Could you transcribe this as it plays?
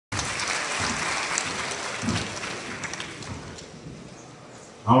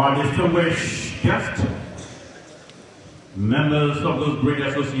Our distinguished guests, members of those great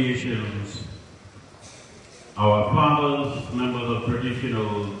associations, our fathers, members of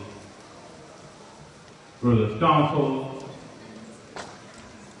traditional rulers' council,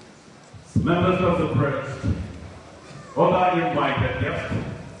 members of the press, other invited guests,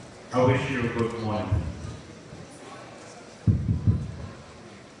 I wish you a good morning.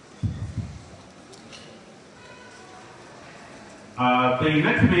 The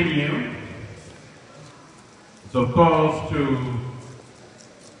next menu is, of course, to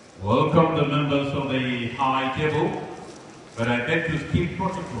welcome the members of the high table, but I beg to skip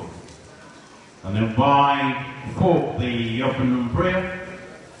protocol and invite for the opening prayer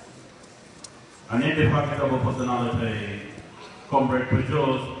an indefatigable personality, Comrade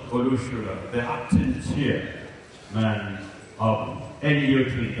Pujos Olushura, the acting chairman of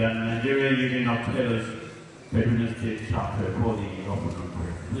NUT, the Nigeria Union of Tailors, Kaduna State Chapter, for the opening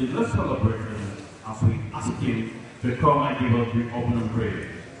prayer. Please let's celebrate him as we ask him to come and give us the opening prayer.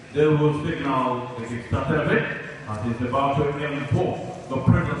 They will signal the kickstarter of it as he's about to enforce the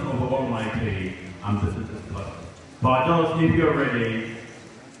presence of the Almighty and this is his blood. But those, if you're ready,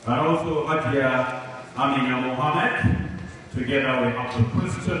 and also Hajia Amina Mohammed, together we have the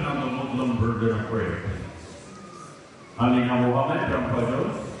Christian and the Muslim burden of prayer. Amina Mohammed from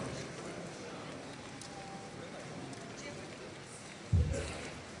Tailors.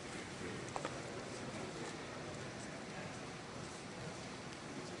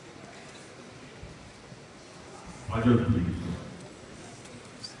 Tailors, please.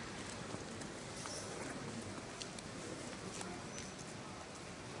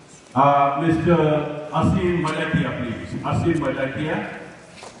 Mr. Asim Malakia, please. Asim Malakia.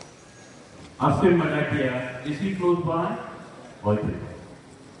 Asim Malakia, is he close by? Okay.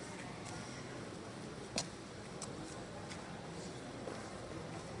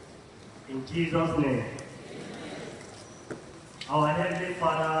 In Jesus' name. Our Heavenly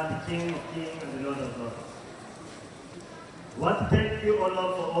Father, the King of Kings and the Lord of Lords. We want to thank you, O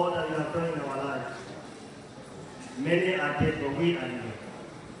Lord, for all that you have done in our lives. Many are dead, but we are living.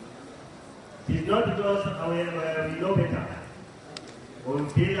 It is not because we know better, but we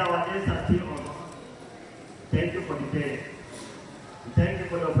feel our days are still on. Thank you for the day. We thank you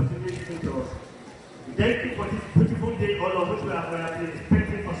for the opportunity to speak to us. We thank you for this beautiful day, all of which we have been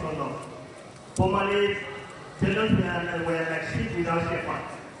expecting for so long. Formerly, Tailors were like sheep without shepherd.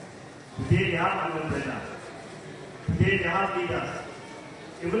 Today they have an umbrella. Today they have leaders.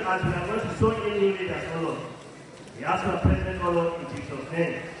 Even as we are going to show in new leaders, O Lord, we ask our President, O Lord, in Jesus'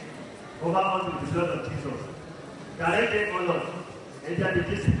 name. Over us with the blood of Jesus. Direct them, O Lord, enter the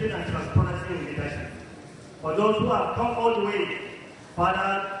discipline and transparency in leadership. For those who have come all the way,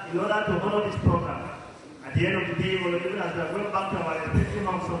 Father, in order to honor this program, at the end of the day, O Lord, even as we are going back to our respective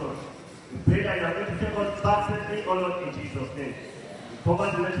homes, O Lord, we pray that you are going to take us back safely, O Lord, in Jesus' name. We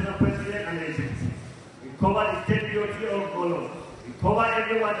cover the national president and the executive. We cover the state DOT of O Lord. We cover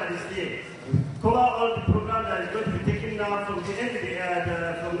everyone that is here. We cover all the programs that is going to be taken now from the end to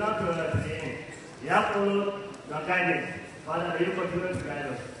from now to the end. We have, O Lord, your guidance. Father, may you continue to guide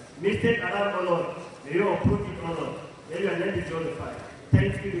us. Mistake around, O Lord. May you approve it, O Lord. May your name be glorified.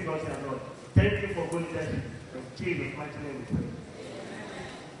 Thank you because you are Lord. Thank you for good leadership. In Jesus' mighty name we pray.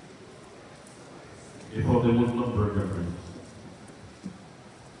 Before the Muslim brethren.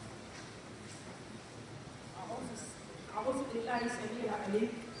 أعوذ بالله السميع العليم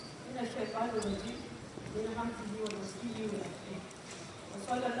من الشيطان الرجيم من همزه ونفسه ونفسه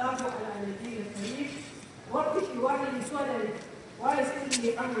وصلى الله على نبينا الكريم رب اشرح لي صدري ويسر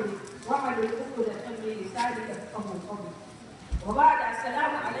لي أمري واحلل عقدة من لساني يفقهوا قولي وبعد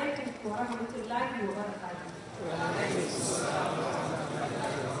السلام عليكم ورحمة الله وبركاته. وعليكم السلام ورحمة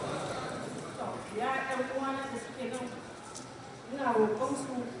الله وبركاته. يا أخوانا تسكنون ina roƙon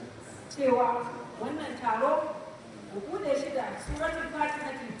su cewa wannan taro ku bude shi da suratul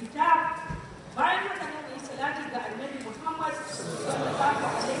fatiha til kitab bayan haka ne mu yi salati ga annabi Muhammad sallallahu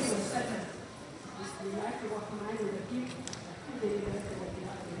alaihi wasallam. Bismillahir rahmanir rahim. Alhamdulillahi rabbil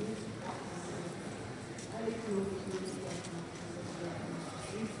alamin. Maliki yawmiddin.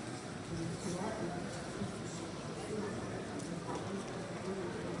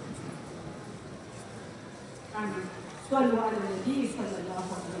 Amin. صلوا على النبي صلى الله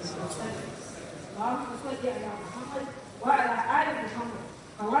عليه وسلم. اللهم صل على محمد وعلى آل محمد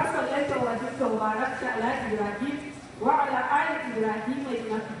كما صليت وباركت وباركت على إبراهيم وعلى آل إبراهيم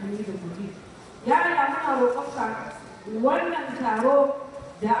إنك حميد مجيد. يا الله muna roƙonka wannan taro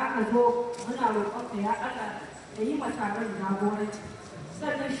da aka zo muna roƙonka ya Allah da yi taron jagoranci.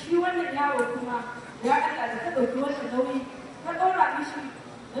 Sannan shi wannan yaro kuma ya Allah da ka ɗauki wannan nauyi ka ɗora mishi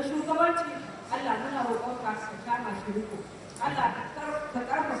na shugabanci Allah muna roƙonka ka kama shi riko Allah ka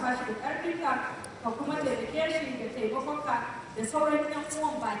karfafa shi da ƙarfinka ka kuma taimake shi da taimakonka da sauran yan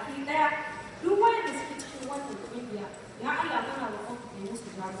uwan baki ɗaya duk wanda suke cikin wannan ƙungiya ya Allah muna roƙonka ka yi musu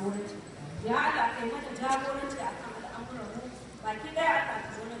jagoranci ya Allah kai mana jagoranci akan al'amuran mu baki ɗaya Allah ka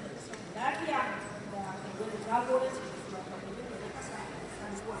zo da su lafiya da kai mana jagoranci da su ka gudu da ƙasa da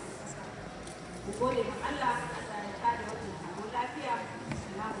zuwa ƙasa ku gode ma Allah Allah ya tada wannan taron lafiya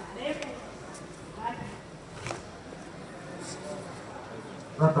assalamu alaikum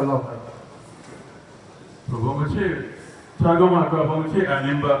to ba mu ce ta gama ka ba mu ce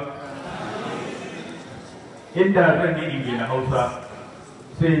amin ba inda zan yi ingila hausa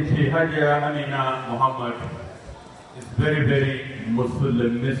sai ce hajiya amina muhammad is very very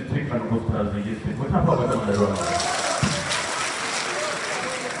muslimistic and Ustazistic. What happened with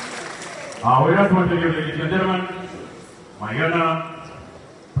that? We just want to give, ladies and gentlemen, my honor,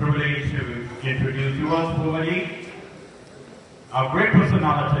 privilege to introduce you all formally, a great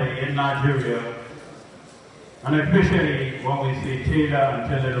personality in Nigeria, and especially when we say tailor and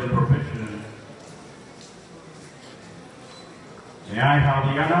tailor profession. May I have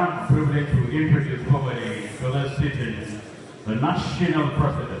the honor and privilege to introduce formally to the sitting the national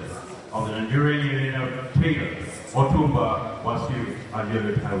president of the Nigerian Union of Tailors, Otunba, Wasiu,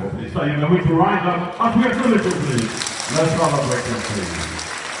 and Taiwo. Please, so you may wish to rise up as we are celebrating, please. Let's celebrate them, please.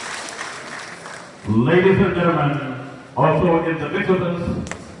 Ladies and gentlemen, also in the midst of us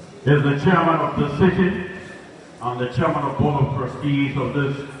is the chairman of the session and the chairman of board of trustees of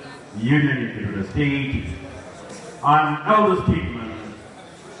this union into the state, and elder statesman,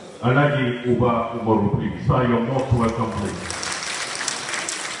 Alhaji Uba Umaru, please. So you're most welcome, please.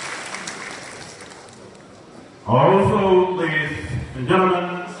 Also, ladies and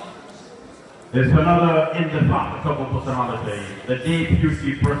gentlemen, is another indefatigable personality, the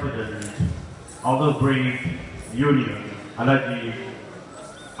deputy president of the great union, Alhaji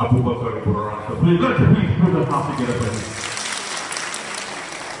Abubakar Quran. So please, let's put the house together for him.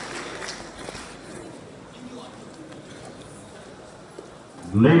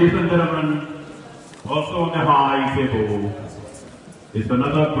 Ladies and gentlemen, also on the high table is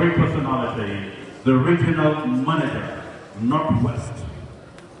another great personality, the regional manager, Northwest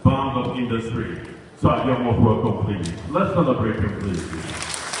Bank of Industry. So you're most welcome, please. Let's celebrate him, please.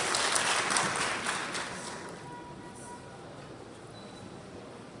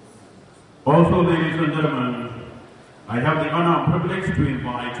 Also, ladies and gentlemen, I have the honor and privilege to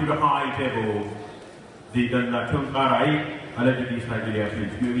invite to the high table the Dandatun Karai, allegedly Nigeria,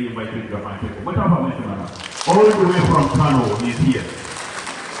 please. We invite you to the high table. What about Mr. All the way from Kano, he's here.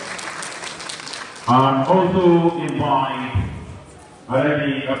 And also invite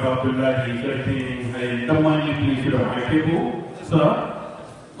already about to Lady Certain and the money please to the high table. Sir,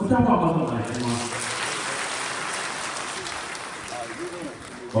 what's up about the night?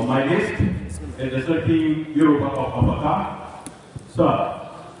 On my list is the certain Yoruba of Africa. Sir,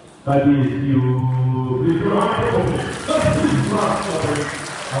 that is you. Please to the high table.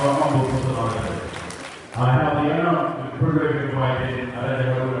 Our humble personality. I have the honor and privilege of inviting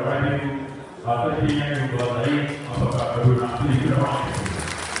Alhaji Kaduna, please get around.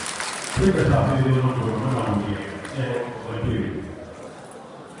 Take us up in the room here.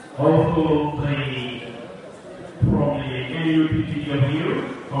 Also, from the NUPTW,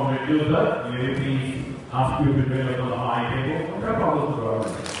 from the user, you may please ask you to join us on the high table.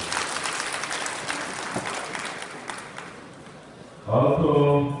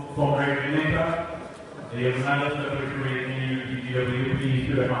 Also, from the regulator, the United Secretary NUPTW, please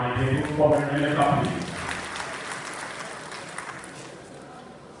to the high table. For the regulator,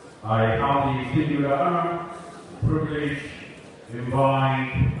 I have the singular honor, privilege to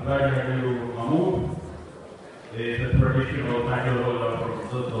invite Jayeola Mahmoud, is a traditional title holder from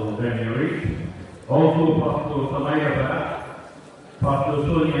Zul January. Also, Pastor Samaya Bala, Pastor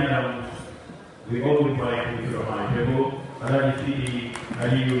Sonia, we all invite you to the high table. Alhaji Sidi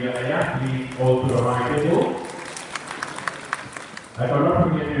Jayeola, please all to the high table. I cannot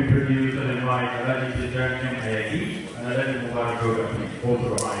forget to introduce and invite Alhaji Jayeola Hayati and Alhaji Mubarak, please all to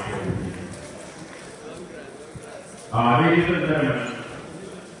the high table. Ladies and gentlemen,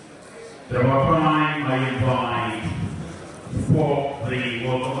 there were time I invite for the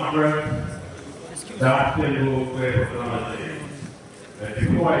welcome address that will great personality.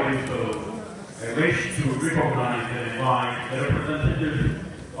 Before I do so, I wish to recognize and invite the representative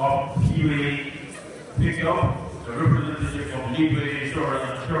of PUA Pickup, the representative of Legal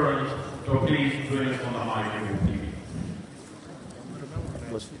Insurance, so please join us on the high table, please.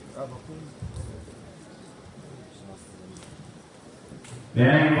 May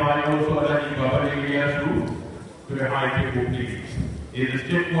I invite also Alaji Babari to the high table, please. He is the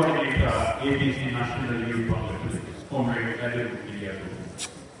state coordinator, ABC National Youth Parliament, Comrade Alaji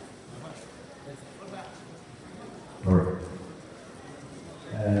Babari.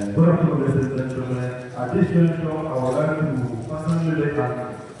 Good afternoon, ladies and gentlemen. At this juncture, I would like to personally make an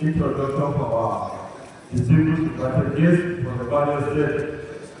introduction for our distinguished invited guests from the various states.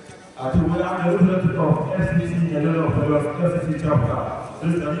 To we are the representative of FCC Jayeola Fellows, FCC chapter.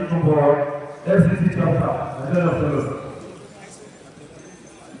 Please can you come forward? FCC chapter, Jayeola Fellows.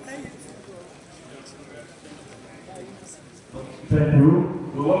 Thank you.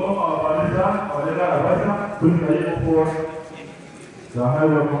 We welcome our barrister, our legal advisor. Please can you come forward? The high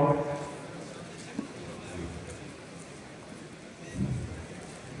welcome.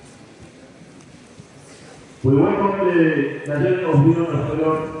 We welcome the Nigerian Opinion of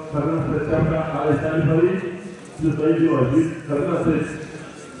Fellows, Kaduna State Chapter, Alexander Fari, to the Lady of this, Kaduna State.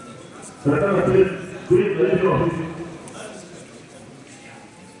 Kaduna State, Queen Lady of this.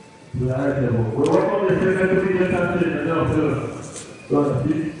 We welcome the Secretary General of the Fellows. Go ahead,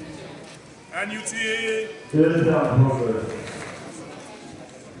 please. And you Here is our progress.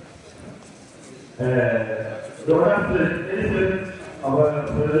 The one that anything about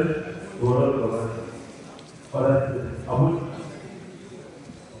the President, world.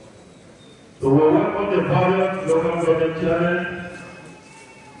 So we welcome the various local government chairmen.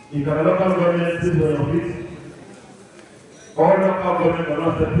 In the local government, please do your feet. All local government are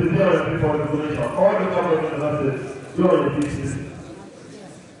not said, please do your feet for information. All local government are not said, do your feet.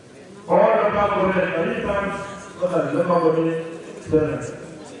 All local government, anytime, what are the local government chairmen?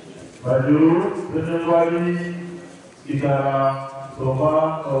 Wasiu, President Ikara, Soma,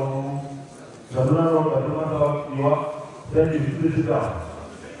 Kaduna, thank you, please sit down.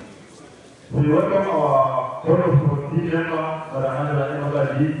 We welcome our Board of Trustees member, Madam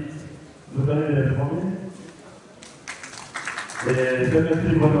Magaji, Lieutenant Momi, the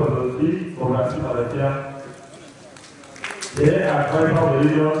Secretary Board of Trustees, Wasiu Malaysia, the Advisor of the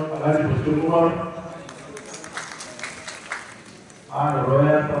Region, Alaji Otunba, and the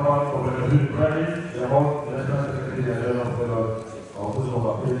Royal Servant of the National Prime, the House National Secretary General of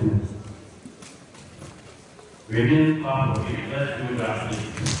Otunba. Thank you. Within part of it, let's do that.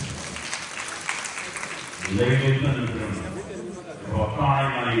 Ladies and gentlemen, for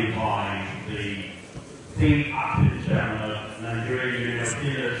time by the state acting chairman of Nigerian Union of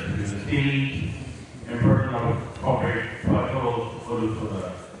Tailors to the stage in person of corporate patrols for the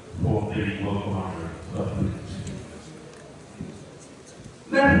world commander.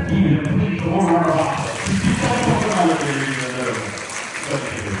 Let's give him please a warm round of applause.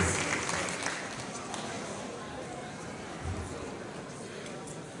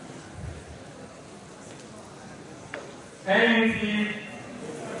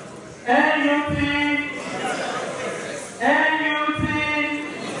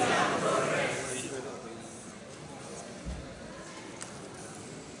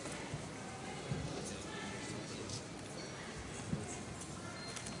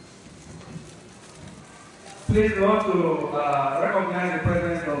 Please want to recognize the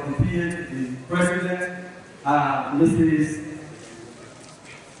presence of the PA, the President,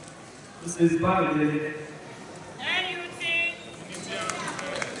 Mrs. Babide,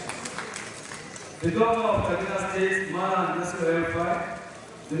 the Governor of Kaduna State, Madam Jayeola,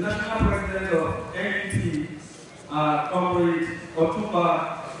 the National President of NUT, Comrade Otunba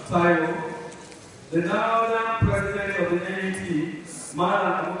Taiwo, the Northern President of the NUT,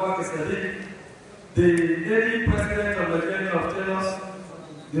 Madam Otunba, the Lady President of the Union of Tailors,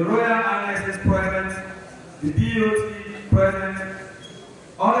 the Royal Annexes President, the DOT President,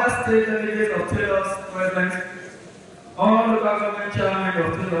 other state delegates of Tailors President, all local government chairmen of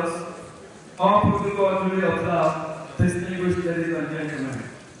Tailors, all protocol duly observed, distinguished ladies and gentlemen.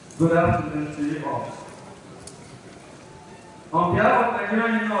 Good afternoon to you all. On behalf of the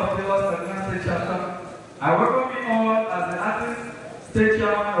Nigerian Union of Tailors Kaduna State Chapter, I welcome you all as the acting state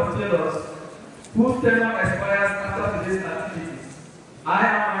chairman of Tailors, whose tenure expires after today's activities. I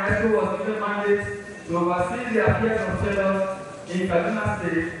am Wasiu was given mandate to oversee the affairs of Tailors in Kaduna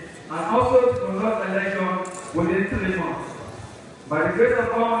State and also to conduct election within 3 months. By the grace of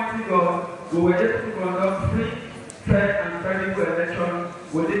Almighty God, we were able to conduct free, fair, and credible election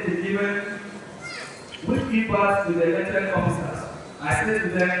within the given, which give us to the elected officers. I say to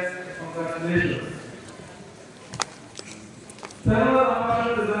them, congratulations. Tailors and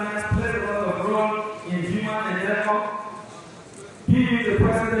fashion designers play a lot of role in human endeavor. He is the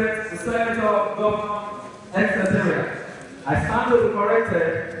president, the senator, governor, etc. I stand to be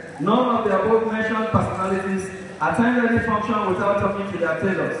corrected. None of the above mentioned personalities attend any function without talking to their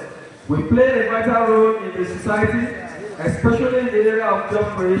tailors. We play a vital role in the society, especially in the area of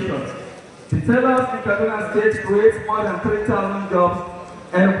job creation. The tailors in Kaduna State create more than 3,000 jobs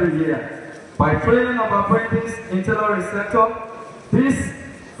every year. By training of apprentices in tailoring sector, this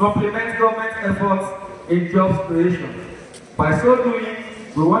complements government efforts in jobs creation. By so doing,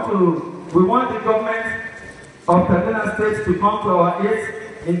 we want the government of Kaduna State to come to our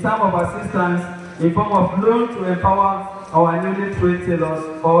aid in terms of assistance in form of loan to empower our newly trained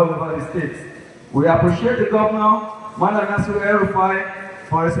tailors all over the state. We appreciate the Governor, Madam Nasiru El-Rufai,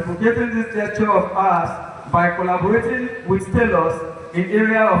 for reciprocating this gesture of ours by collaborating with tailors in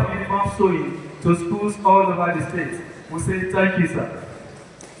area of uniform sewing to schools all over the state. We say thank you, sir.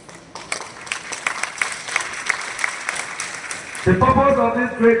 The purpose of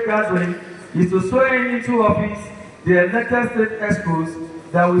this great gathering is to swear in into office the elected state executives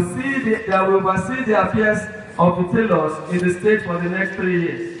that will oversee the affairs of the tailors in the state for the next 3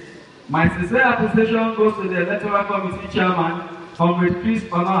 years. My sincere appreciation goes to the Electoral Committee Chairman, Comrade Chris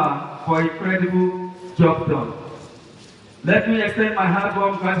Onah, for a credible job done. Let me extend my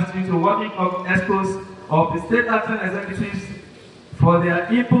heartwarm gratitude to working experts of the state acting executives for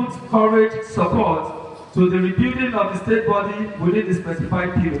their input, courage, support to the rebuilding of the state body within the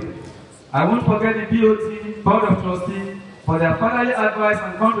specified period. I won't forget the BOT, Board of Trustees, for their fatherly advice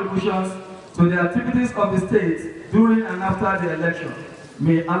and contributions to the activities of the state during and after the election.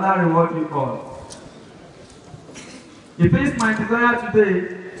 May Allah reward you all. It is my desire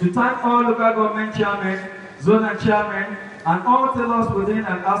today to thank all local government chairmen, zonal chairmen, and all tailors within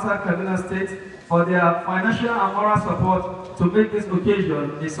and outside Kaduna State for their financial and moral support to make this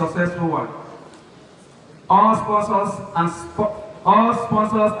occasion a successful one. All sponsors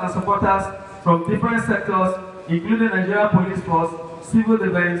and supporters from different sectors, including Nigeria Police Force, civil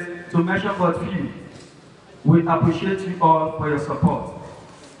defense, to mention but few. We appreciate you all for your support.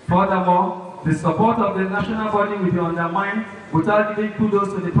 Furthermore, the support of the national body will be undermined without giving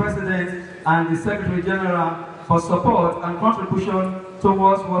kudos to the President and the Secretary General for support and contribution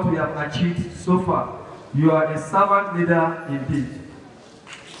towards what we have achieved so far. You are a servant leader indeed.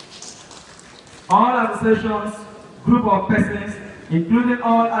 All associations, group of persons, including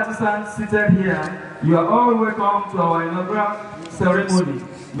all artisans seated here, you are all welcome to our inaugural ceremony.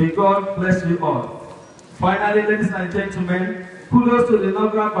 May God bless you all. Finally, ladies and gentlemen, kudos to the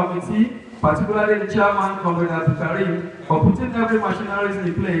inaugural committee, particularly the chairman, Comrade Abdul, for putting every machinery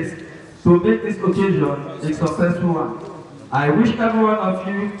in place to make this occasion a successful one. I wish every one of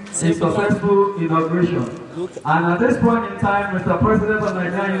you a successful inauguration. And at this point in time, Mr. President of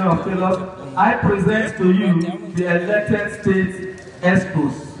Nigerian Union of Tailors, I present to you the elected state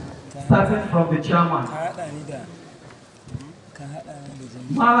executives, starting from the chairman.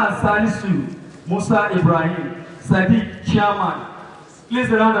 Malan Salisu, Musa Ibrahim, Sadiq, chairman. Please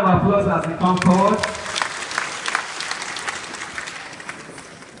a round of applause as he comes forward.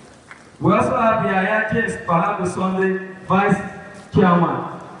 We also have Yaya James Pahabu Sunday, vice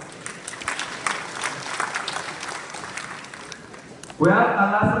chairman. We have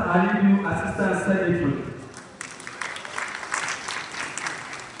Alasan Aliyu, assistant secretary.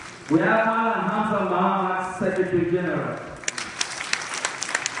 We have Malan Hamza Muhammad, secretary general.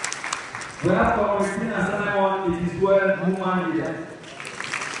 We have Comrade Asanawan, it is well woman leader.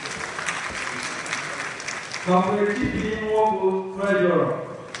 Comrade Chipin Wogo, treasurer.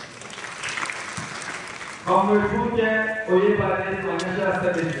 Comrade Buke Oyebade, financial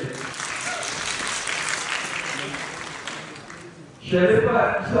secretary. Sherifa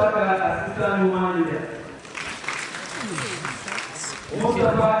Ishaka, assistant woman leader.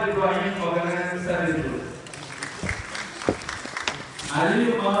 Mustafa Ibrahim, organizing secretary. Ali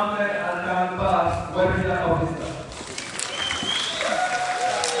Mohammed Al-Kambas, welfare officer.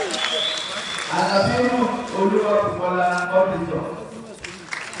 Anabiru Oluwabukola, auditor.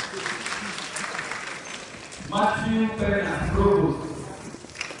 Matthew Perna, provost.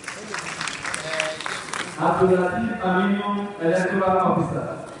 Abdulatif Aminu, electoral officer.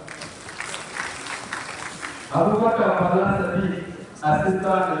 Abubakar Bala Sadiq,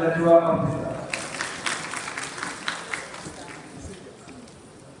 assistant electoral officer.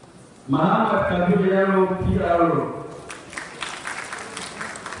 Muhammad Kabir PRO.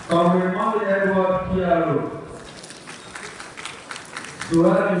 Comrade Mohammed Edward PRO.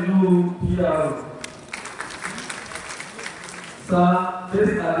 Suraj Yu PRO. Sir,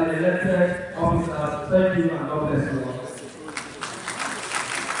 these are the elected officers. Thank you and God bless you all.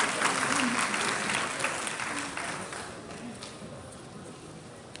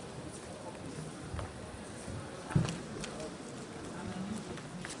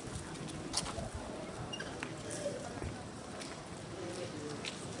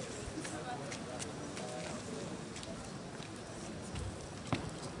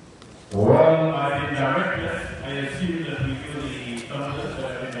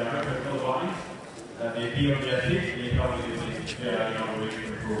 be on their seats. Later we will share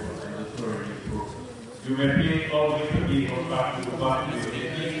inauguration program and the story program. You may please always be on back to your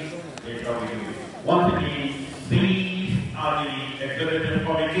seats. Later we will. Once again, these are the executive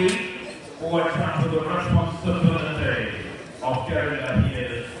committee who are to the responsibility of carrying the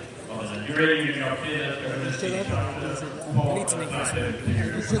affairs of the Nigerian Union of Tailors Community Chapter for the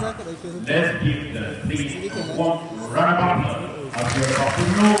Let's give the please one round of applause as you're about to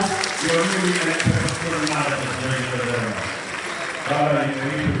know your newly elected personalities. Father, you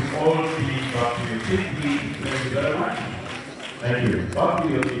will all be back to your seat, please. Thank you very much. Thank you. Back to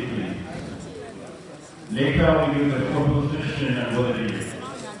your seat, please. Later we do the proposition and voting.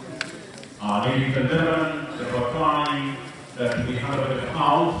 Ladies and gentlemen, there was time that we had over the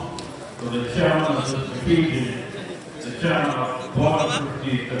House to the chairman of this occasion, the chairman of Board of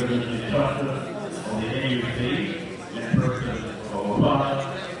Trustees of the Chapter of the NUC, and person of our father,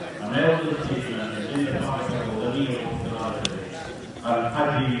 an elder statesman in the party of the leader of the country,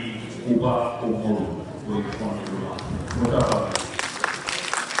 Al-Haji Uba Omoru, who is from Rwanda.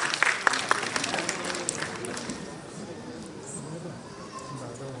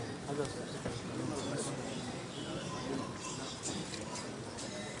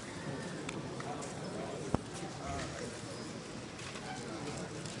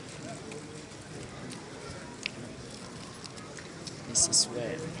 This is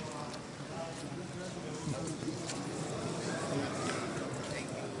where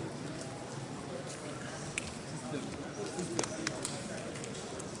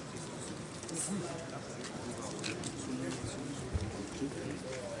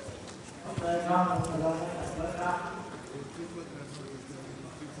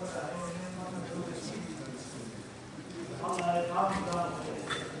Allah